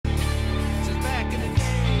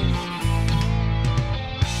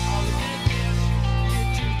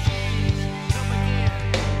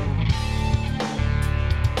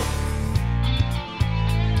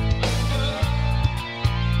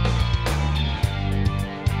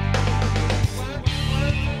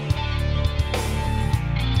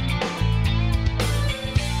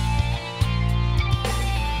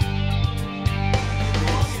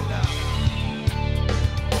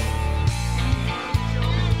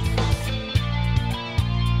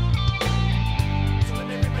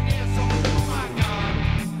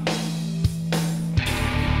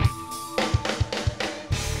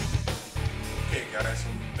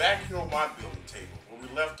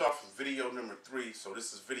3. So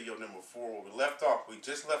this is video number 4 where we left off. We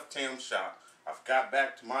just left Tam's shop. I've got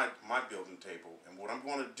back to my building table, and what I'm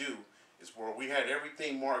going to do is where we had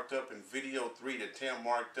everything marked up in video 3 that Tam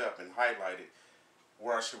marked up and highlighted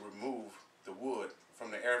where I should remove the wood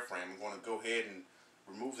from the airframe. I'm going to go ahead and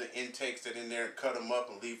remove the intakes that are in there and cut them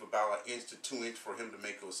up and leave about 1 inch to 2 inch for him to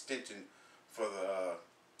make an extension for the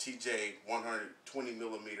TJ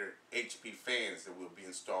 120mm HP fans that we'll be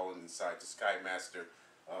installing inside the Skymaster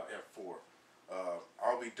F-4.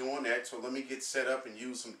 I'll be doing that, so let me get set up and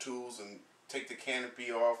use some tools and take the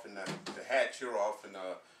canopy off and the hatch here off and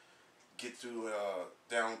get through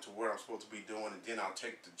down to where I'm supposed to be doing, and then I'll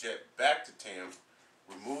take the jet back to Tam,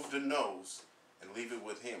 remove the nose, and leave it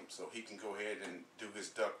with him so he can go ahead and do his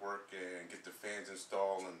duct work and get the fans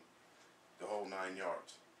installed and the whole 9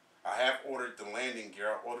 yards. I have ordered the landing gear.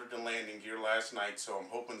 I ordered the landing gear last night, so I'm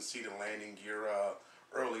hoping to see the landing gear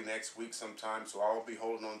early next week sometime. So I'll be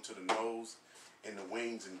holding on to the nose and the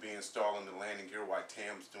wings and be installing the landing gear while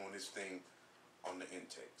Tam's doing his thing on the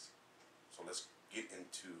intakes. So let's get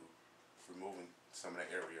into removing some of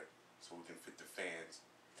the area so we can fit the fans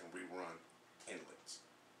and rerun inlets.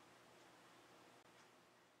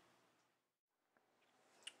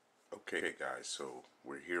 Okay guys, so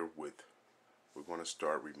we're going to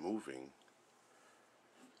start removing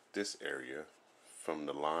this area from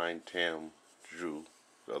the line Tam drew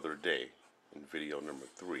the other day in video number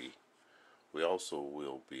 3. We also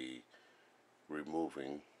will be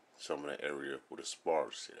removing some of the area where the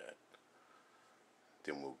spars sit at.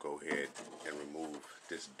 Then we'll go ahead and remove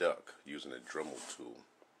this duct using a Dremel tool.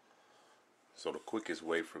 So the quickest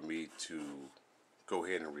way for me to go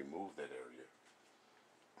ahead and remove that area,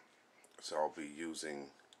 so I'll be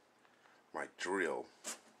using my drill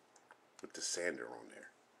with the sander on there.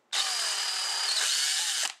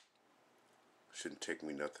 Shouldn't take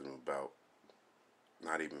me nothing about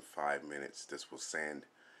not even 5 minutes. This will sand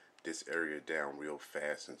this area down real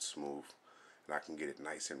fast and smooth, and I can get it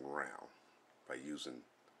nice and round by using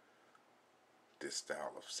this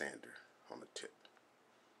style of sander on the tip.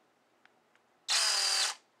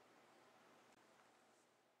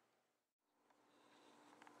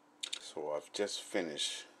 So I've just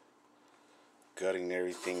finished gutting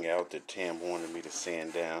everything out that Tam wanted me to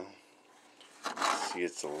sand down. See,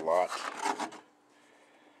 it's a lot.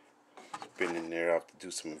 It's been in there. I have to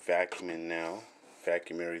do some vacuuming now.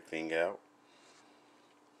 Vacuum everything out.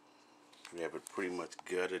 We have it pretty much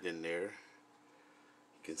gutted in there.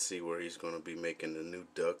 You can see where he's going to be making the new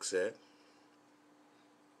ducts at.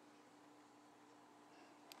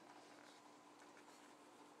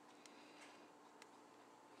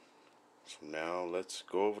 So now let's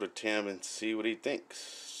go over to Tam and see what he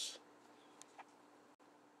thinks.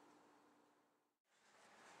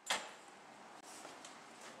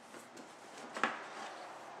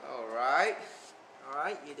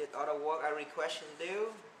 Alright, you did all the work I requested you to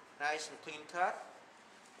do. Nice and clean cut.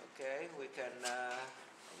 Okay, we can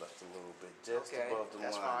Left a little bit just okay, above the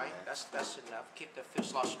that's line. fine. That's enough. Keep the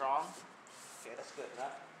fuselage strong. Okay, that's good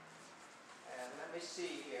enough. And let me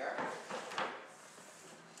see here.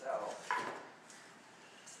 So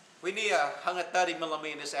we need a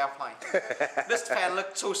 130mm in this airplane. This fan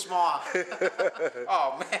looks too small.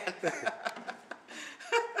 Oh man.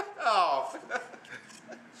 Oh.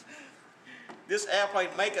 This airplane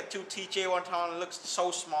make it to TJ one time looks so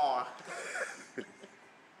small.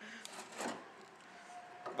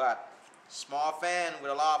 But small fan with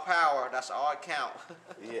a lot of power, that's all it count.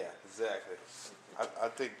 Yeah, exactly. I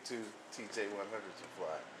think 2 TJ 100s will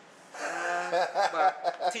fly.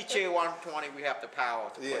 But TJ 120 we have the power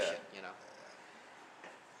to push it, you know.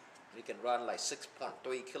 We can run like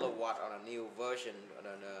 6.3 kilowatt on a new version, on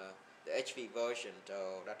the HV version,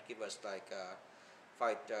 so that gives us like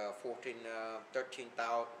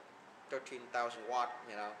 13,000 watt,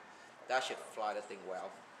 you know. That should fly the thing well.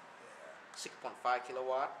 6.5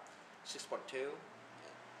 kilowatt, 6.2. Yeah.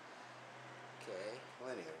 Okay.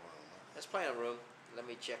 Plenty of room. There's plenty of room. Let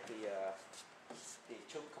me check the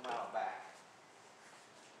tube come out back.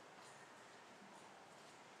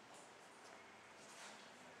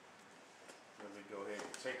 Let me go ahead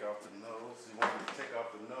and take off the nose. You want me to take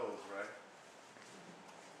off the nose, right?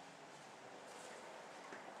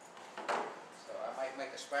 So I might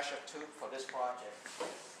make a special tube for this project.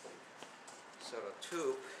 So the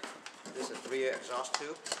tube, this is a rear exhaust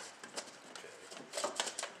tube.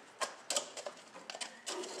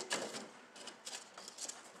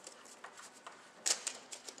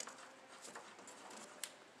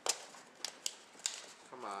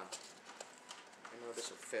 Come on. I know this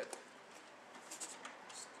will fit.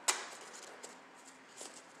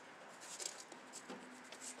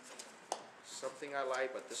 thing I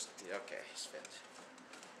like, but this, okay, it's fit.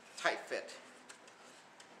 Tight fit.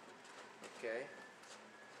 Okay.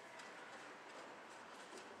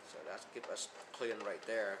 So that's give us clean right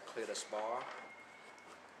there, clear the spar.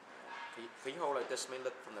 Can you hold like this? Let me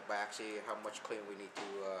look from the back, see how much clean we need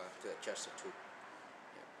to adjust it to.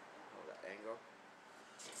 Yeah. Hold that angle.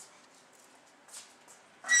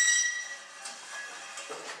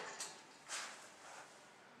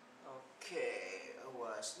 Okay, it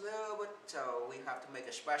was a little bit, so we have to make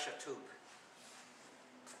a special tube.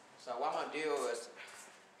 So what I'm gonna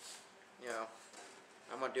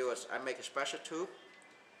do is, I make a special tube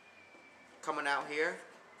coming out here,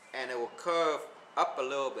 and it will curve up a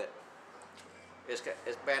little bit. It's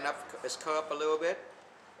bend up, it's curved up a little bit.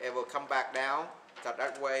 It will come back down. So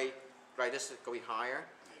that way, right, this is gonna be higher.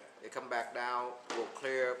 It come back down, will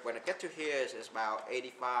clear. When it get to here, it's about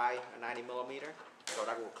 85 or 90 millimeter. So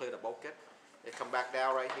that will clear the bulkhead. It come back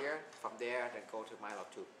down right here. From there, then go to my little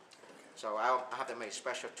tube. So I have to make a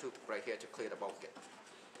special tube right here to clear the bulkhead.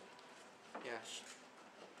 Yes.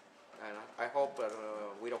 And I hope that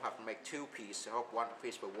we don't have to make two pieces. I hope one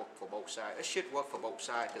piece will work for both sides. It should work for both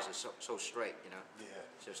sides because it's so straight, you know. Yeah.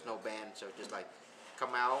 So there's no bend. So just like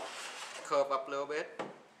come out, curve up a little bit,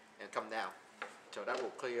 and come down. So that will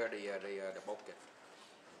clear the bulkhead.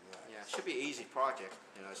 Yeah, it should be an easy project.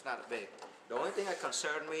 You know, it's not big. The only thing that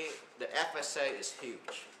concerned me, the FSA is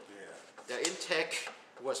huge. Yeah. The intake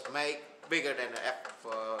was made bigger than the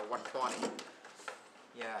F-120.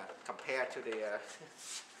 Yeah, compared to the.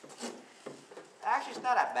 Actually, it's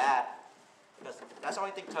not that bad. That's the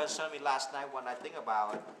only thing concerned me last night when I think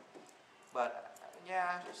about it. But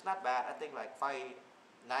yeah, it's not bad. I think like 95%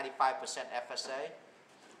 FSA.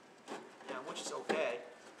 Yeah, which is okay.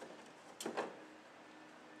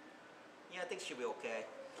 Yeah, I think it should be okay.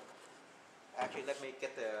 Actually, let me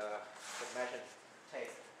get the measuring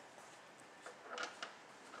tape.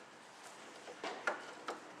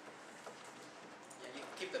 Yeah, you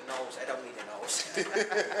can keep the nose. I don't need the nose.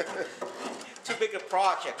 Too big a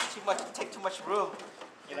project. Take too much room.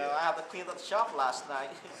 You know, I have to clean up the shop last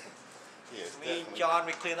night. Yes, Me and John,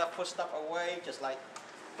 we clean up, put stuff away, just like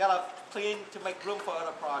gotta clean to make room for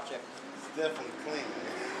other projects. It's definitely clean.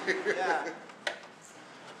 Yeah.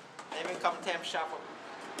 Even come Tam shop,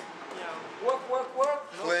 you know, work.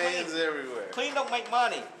 No Planes everywhere. Clean don't make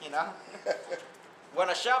money, you know. When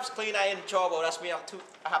a shop's clean, I in trouble. That's me. I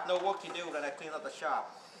have no work to do when I clean up the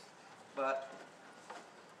shop. But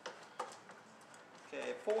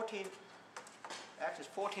okay, 14. Actually,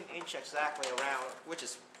 it's 14 inch exactly around, which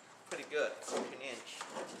is pretty good. 14 inch.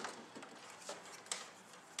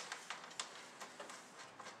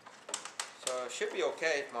 So it should be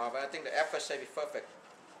okay, Marvin. I think the FSA be perfect.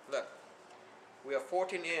 Look, we are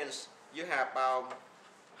 14 inch. You have about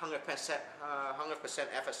 100%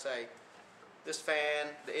 FSA. This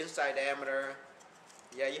fan, the inside diameter,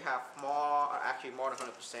 yeah, you have actually more than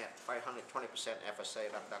 100%, 520%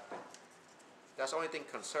 FSA ducting. That's the only thing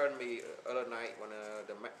concerned me other night when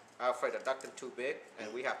I was afraid the ducting too big,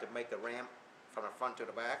 and we have to make the ramp from the front to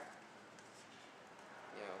the back.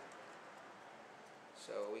 You know.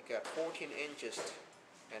 So we got 14 inches,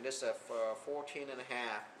 and this is a 14 and a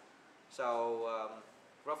half. So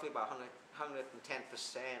roughly about 110%,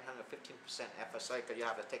 115% FSA, because you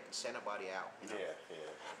have to take the center body out. You know? Yeah.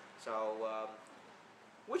 So,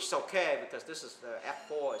 which is okay because this is the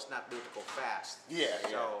F4. It's not built to go fast. Yeah.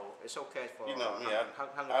 So it's okay for. You know me.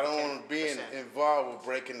 I don't want to be involved with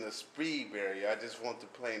breaking the speed barrier. I just want the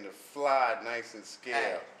plane to fly nice and scale.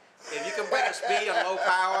 Hey, if you can break the speed on low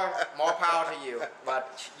power, more power to you.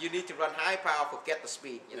 But you need to run high power, forget the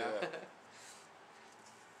speed. You know. Yeah.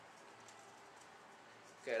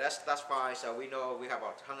 Okay, that's fine. So we know we have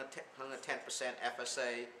about 110%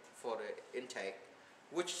 FSA for the intake,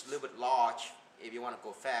 which is a little bit large if you want to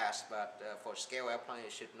go fast, but for scale airplane,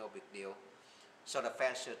 it should no big deal. So the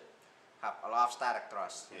fan should have a lot of static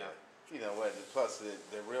thrust. You know? You know what? Plus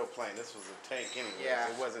the real plane, this was a tank anyway. Yeah.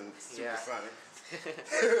 So it wasn't supersonic.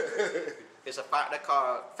 It's a they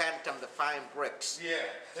call it Phantom, the fine bricks. Yeah.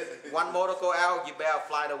 One motor go out, you better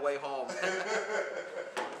fly the way home.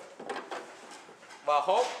 But I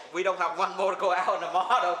hope we don't have one motor go out in the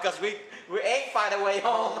model because we ain't fly the way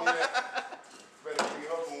home. Oh, yeah. Better be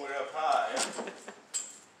hoping we're up high.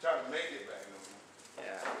 Try to make it back.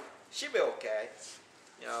 Yeah, should be okay.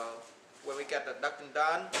 You know, when we get the ducting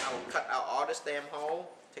done, I will cut out all this damn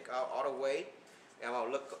hole, take out all the weight, and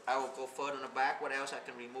I will go further in the back. What else I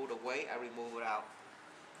can remove the weight, I remove it out.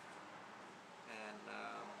 And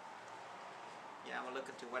yeah, I'm gonna look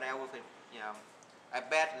into what else. You know, I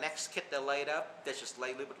bet next kit they laid up, they just lay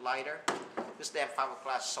a little bit lighter. This damn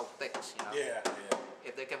fiberglass is so thick, you know. Yeah.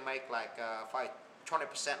 if they can make like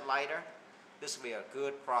 20% lighter, this will be a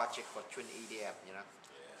good project for twin EDF, you know.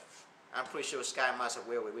 Yeah. I'm pretty sure Skymaster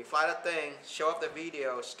will. We fly the thing, show up the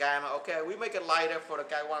video, Skymaster, okay, we make it lighter for the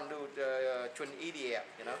guy who want to do the twin EDF,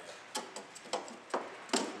 you know. Yeah.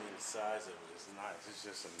 I mean, the size of it is nice. It's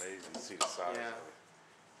just amazing to see the size of it.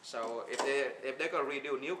 So if they're gonna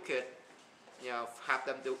redo new kit, you know, have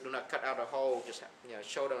them do not cut out a hole. Just, you know,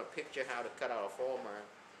 show them a picture how to cut out a former.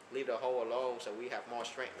 Leave the hole alone so we have more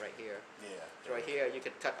strength right here. Yeah. So right here you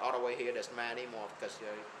can cut all the way here. There's not anymore because you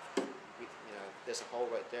know there's a hole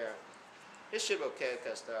right there. It should be okay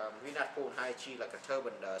because we're not pulling high G like a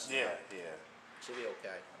turbine does. Yeah, you know? yeah. Should be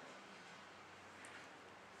okay.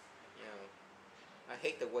 You know, I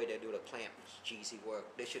hate the way they do the clamp cheesy work.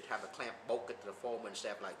 They should have a clamp bolted to the former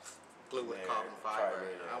instead of like glue with carbon fiber.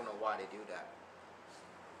 I don't know why they do that.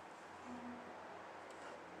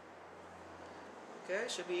 Okay,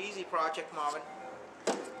 should be easy project, Marvin.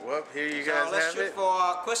 Well, here you guys so have it. let's shoot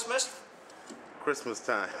for Christmas. Christmas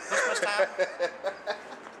time. Christmas time.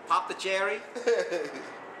 Pop the cherry.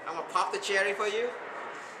 I'm gonna pop the cherry for you.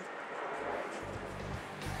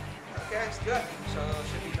 Okay, it's good. So it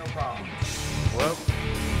should be no problem. Well,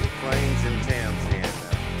 the planes in town.